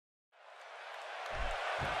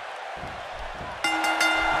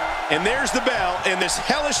And there's the bell, and this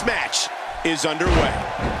hellish match is underway.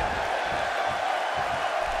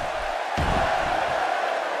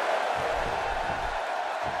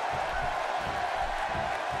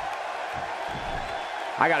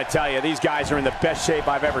 I gotta tell you, these guys are in the best shape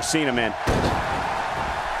I've ever seen them in.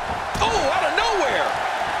 Oh, out of nowhere!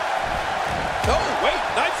 Oh, wait,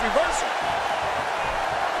 nice reversal.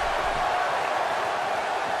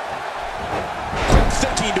 Quick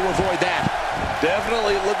thinking to avoid that.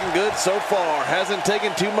 Definitely looking good so far. Hasn't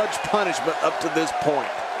taken too much punishment up to this point.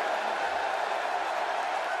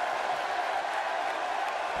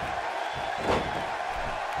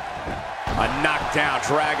 A knockdown,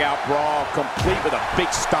 drag-out brawl, complete with a big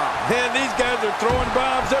stomp. Man, these guys are throwing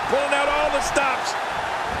bombs. They're pulling out all the stops.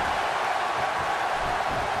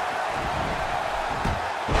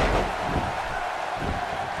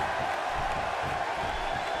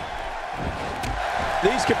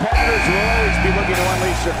 These competitors will always be looking to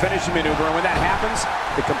unleash their finishing maneuver, and when that happens,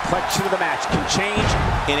 the complexion of the match can change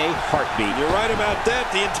in a heartbeat. You're right about that.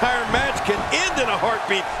 The entire match can end in a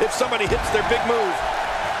heartbeat if somebody hits their big move.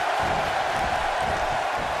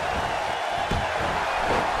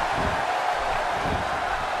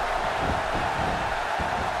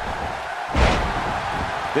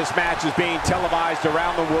 This match is being televised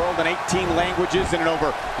around the world in 18 languages and in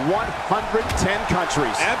over 110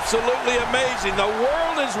 countries. Absolutely amazing. The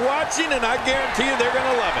world is watching, and I guarantee you they're going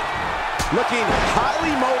to love it. Looking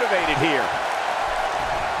highly motivated here.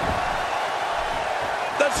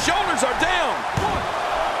 The shoulders are down.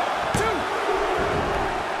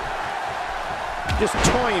 1, 2. Just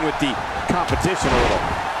toying with the competition a little.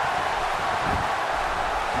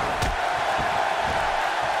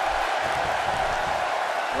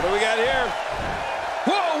 What do we got here?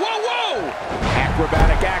 Whoa, whoa, whoa!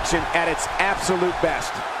 Acrobatic action at its absolute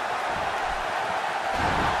best.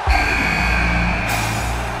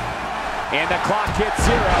 And the clock hits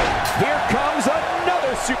 0. Here comes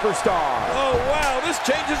another superstar. Oh, wow, this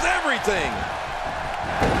changes everything.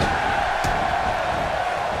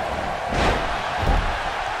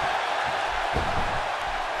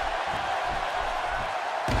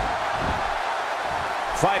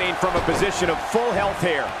 Fighting from a position of full health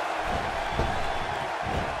here.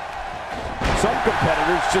 Some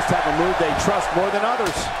competitors just have a move they trust more than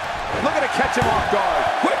others. Looking to catch him off guard.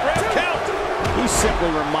 Quick round count. He's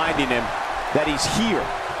simply reminding him that he's here.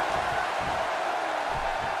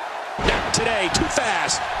 Not today, too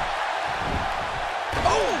fast.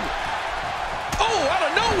 Oh! Oh, out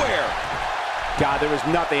of nowhere. God, there was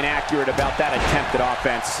nothing accurate about that attempted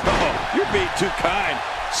offense. Oh, you're being too kind.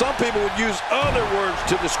 Some people would use other words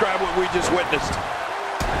to describe what we just witnessed.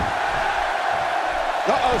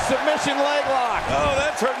 Uh-oh, submission leg lock. Oh,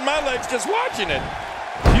 that's hurting my legs just watching it.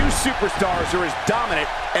 Few superstars are as dominant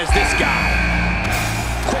as this guy.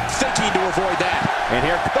 Quick thinking to avoid that. And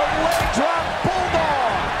here, the leg drop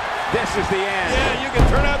bulldog. This is the end. Yeah, you can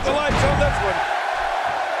turn out the lights on this one.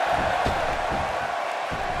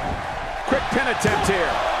 Quick pin attempt here.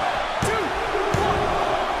 2, 1.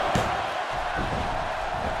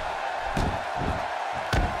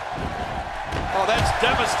 Oh, that's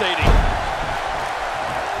devastating.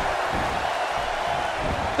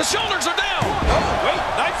 The shoulders are down. Oh, wait,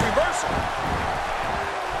 nice reversal.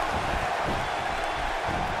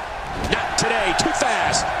 Not today, too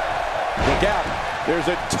fast. Look out, there's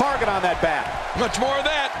a target on that back. Much more of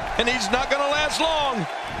that, and he's not going to last long.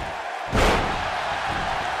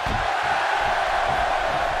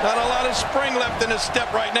 Not a lot of spring left in his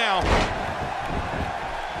step right now.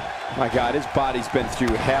 My God, his body's been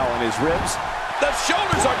through hell, and his ribs. The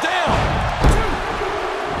shoulders are down. 2.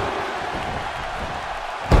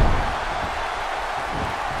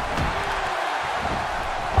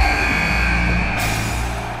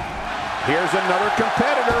 Here's another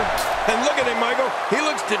competitor. And look at him, Michael. He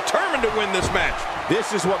looks determined to win this match.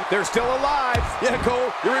 This is what they're still alive. Yeah,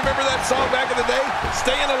 Cole, you remember that song back in the day?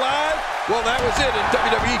 Staying Alive? Well, that was it in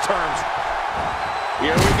WWE terms.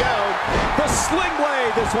 Here we go. The sling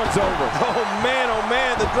blade. This one's over. Oh, man,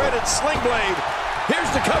 the dreaded sling blade. Here's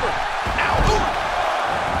the cover. Ow. Ooh.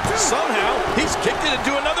 Somehow, he's kicked it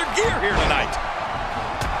into another gear here tonight.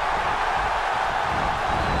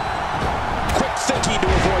 Quick thinking to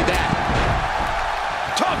avoid that.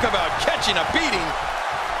 Talk about catching a beating.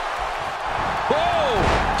 Whoa,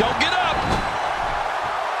 don't get up.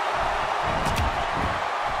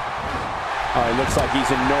 Oh, it looks like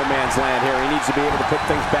he's in no man's land here. He needs to be able to put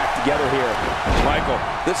things back together here. Michael,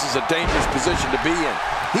 this is a dangerous position to be in.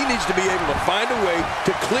 He needs to be able to find a way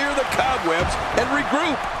to clear the cobwebs and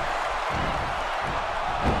regroup.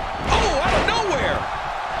 Oh, out of nowhere.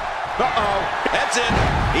 Uh-oh, that's it.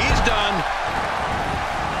 He's done.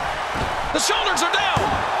 The shoulders are down.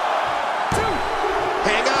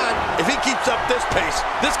 Hang on. If he keeps up this pace,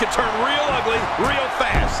 this could turn real ugly real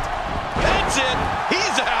fast. That's it.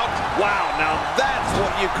 He's out. Wow, now that's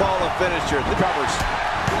what you call a finisher. The covers.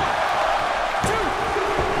 1, 2,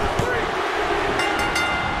 3.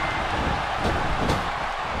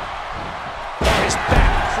 Oh, his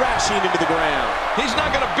back crashing into the ground. He's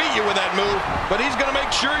not going to beat you with that move, but he's going to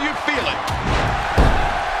make sure you feel it.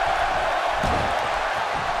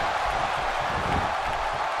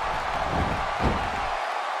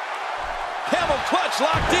 Camel clutch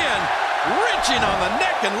locked in, wrenching on the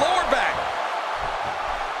neck and lower back.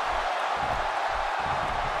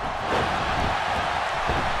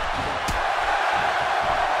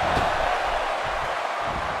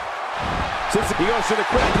 He goes for the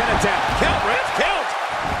quick pin attempt. Count, Ref, count.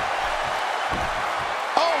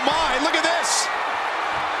 Oh, my. Look at this.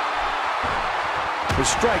 The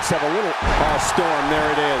strikes have a little... Oh, Storm, there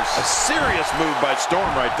it is. A serious move by Storm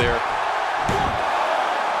right there.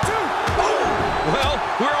 1, 2. Oh, well,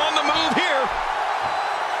 we're on the move here.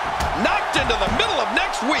 Knocked into the middle of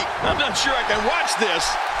next week. I'm not sure I can watch this.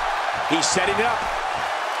 He's setting it up.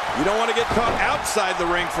 You don't want to get caught outside the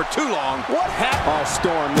ring for too long. What happened? Oh,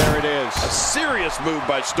 Storm, there it is. A serious move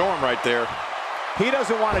by Storm right there. He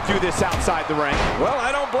doesn't want to do this outside the ring. Well,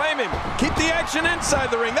 I don't blame him. Keep the action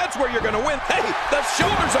inside the ring. That's where you're going to win. Hey, the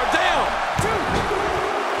shoulders are down. 2.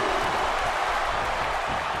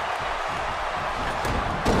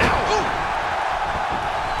 Ow. Ooh.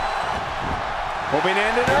 Hoping to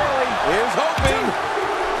end it early. Here's hoping.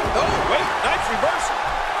 Oh, wait. Nice reversal.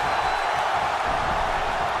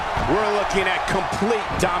 We're looking at complete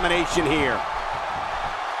domination here.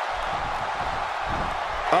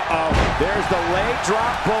 Uh-oh. There's the leg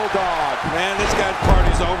drop bulldog. Man, this guy's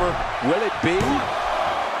party's over. Will it be? 2.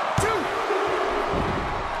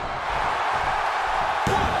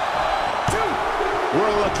 1, 2.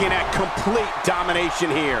 We're looking at complete domination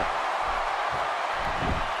here.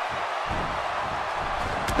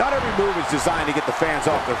 Not every move is designed to get the fans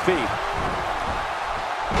off their feet.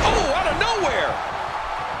 Oh, out of nowhere.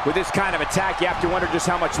 With this kind of attack, you have to wonder just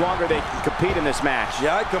how much longer they can compete in this match.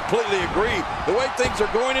 Yeah, I completely agree. The way things are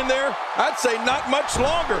going in there, I'd say not much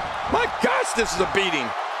longer. My gosh, this is a beating.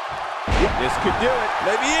 Yeah, this could do it.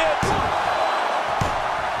 Maybe it.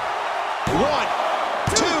 1,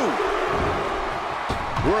 2.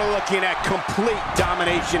 We're looking at complete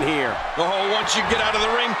domination here. Oh, once you get out of the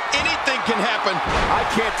ring, anything can happen. I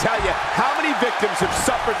can't tell you how many victims have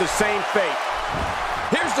suffered the same fate.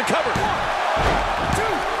 Here's the cover. 1, 2.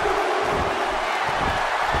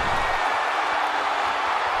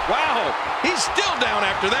 Wow, he's still down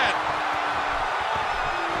after that.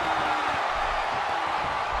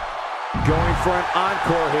 Going for an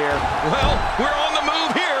encore here. Well, we're on the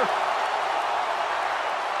move here.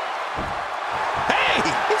 Hey,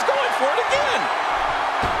 he's going for it again.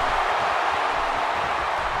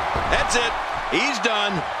 That's it. He's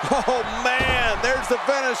done. Oh, man, there's the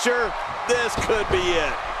finisher. This could be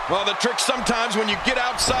it. Well, the trick sometimes when you get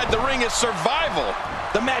outside the ring is survival.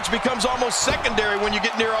 The match becomes almost secondary when you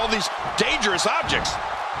get near all these dangerous objects.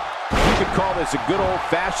 You could call this a good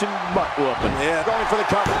old-fashioned butt-whooping. Yeah. Going for the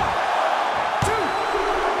cover. 2.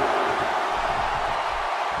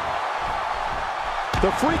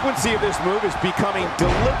 The frequency of this move is becoming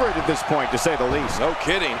deliberate at this point, to say the least. No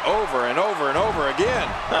kidding. Over and over and over again.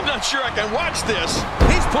 I'm not sure I can watch this.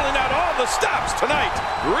 He's pulling out all the stops tonight.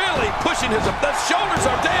 Really pushing his... The shoulders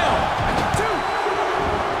are down. 2.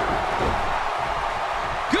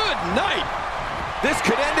 Good night. This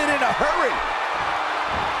could end it in a hurry.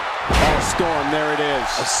 Oh, Storm, there it is.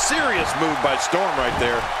 A serious move by Storm right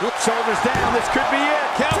there. Shoulders down. This could be it.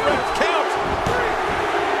 Count, Ref, count.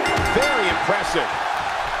 3. Very impressive.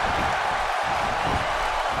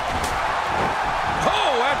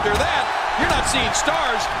 Oh, after that, you're not seeing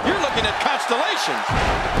stars. You're looking at constellations.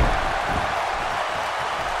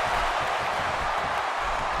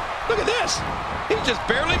 Look at this. He's just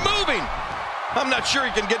barely moving. I'm not sure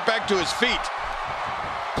he can get back to his feet.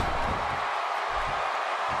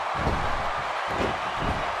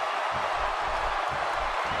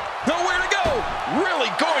 Nowhere to go. Really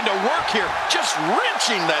going to work here. Just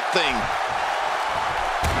wrenching that thing.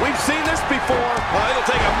 We've seen this before. Well, it'll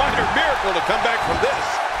take a minor miracle to come back from this.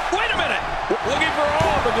 Wait a minute. Looking for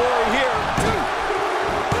all the glory here. 2.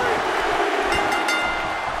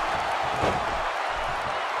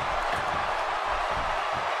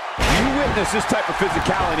 You witness this type of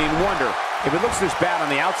physicality and wonder, if it looks this bad on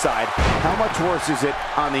the outside, how much worse is it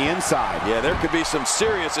on the inside? Yeah, there could be some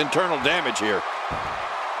serious internal damage here.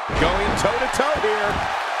 Going toe-to-toe here.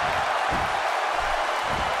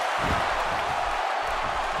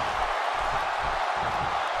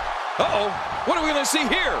 Uh-oh. What are we going to see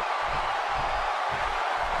here?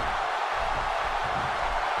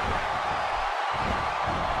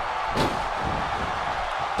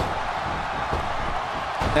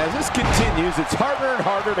 As this continues, it's harder and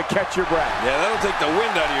harder to catch your breath. Yeah, that'll take the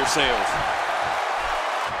wind out of your sails.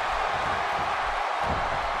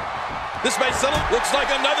 This may settle. Looks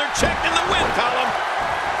like another check in the win column.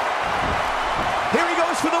 Here he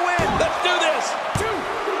goes for the win. Let's do this.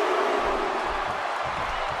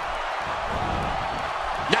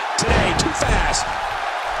 Not today, too fast.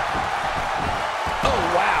 Oh,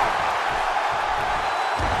 wow.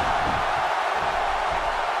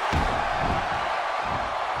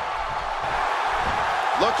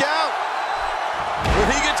 Look out.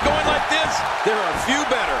 When he gets going like this, there are a few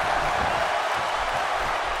better.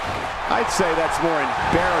 I'd say that's more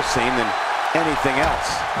embarrassing than anything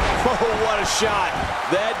else. Oh, what a shot.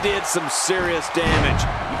 That did some serious damage.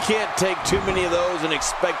 You can't take too many of those and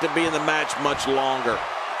expect to be in the match much longer.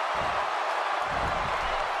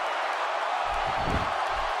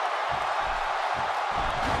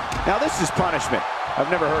 Now this is punishment.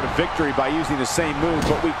 I've never heard of victory by using the same move,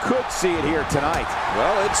 but we could see it here tonight.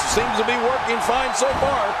 Well, it seems to be working fine so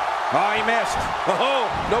far. Oh, he missed.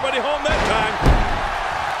 Oh, nobody home that time.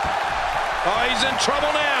 Oh, he's in trouble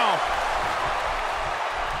now.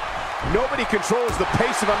 Nobody controls the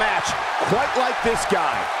pace of a match quite like this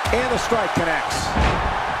guy. And the strike connects.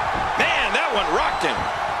 Man, that one rocked him.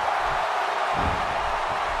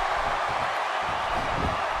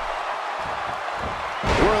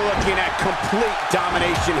 We're looking at complete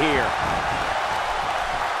domination here.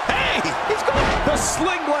 Hey, he's going. The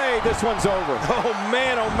sling blade, this one's over. Oh,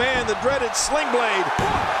 man, the dreaded sling blade.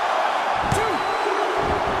 1, 2.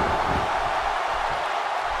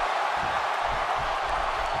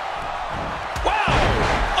 Wow,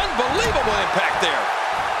 unbelievable impact there.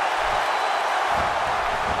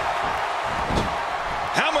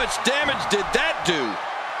 How much damage did that do?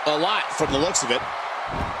 A lot from the looks of it.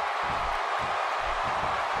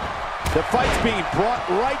 The fight's being brought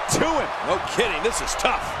right to him. No kidding, this is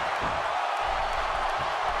tough.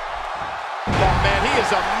 Oh, man, he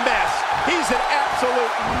is a mess. He's an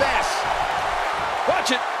absolute mess.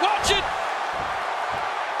 Watch it, watch it.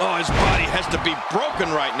 Oh, his body has to be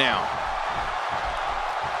broken right now.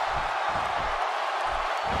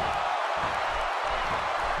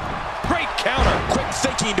 Great counter. Quick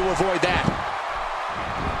thinking to avoid that.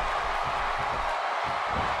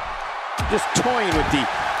 Just toying with the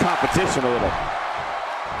competition a little.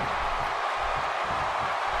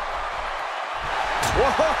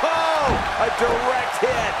 Whoa! A direct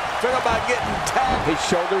hit. Talk about getting tapped. His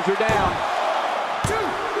shoulders are down. 2, 3.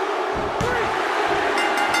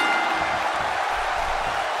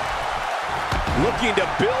 Looking to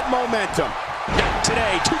build momentum. Not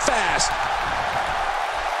today, too fast.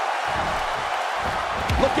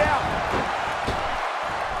 Look out.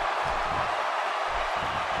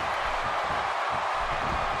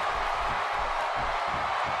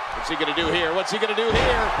 What's he gonna do here? What's he gonna do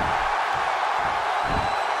here?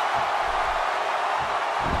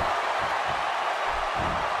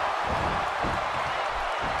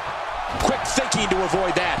 Quick thinking to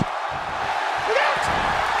avoid that.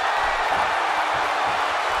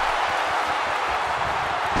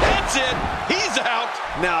 That's it. He's out.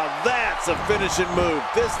 Now that's a finishing move.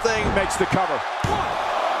 This thing Makes the cover. 1,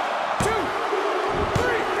 2,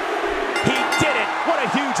 3. He did it. What a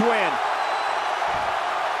huge win.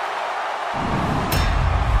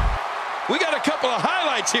 We got a couple of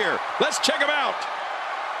highlights here. Let's check them out.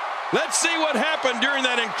 Let's see what happened during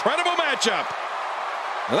that incredible matchup.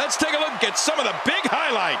 Let's take a look at some of the big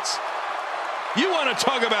highlights. You want to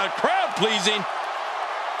talk about crowd pleasing?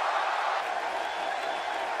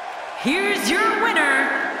 Here's your winner,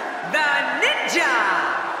 the Ninja.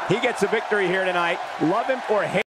 He gets a victory here tonight. Love him or hate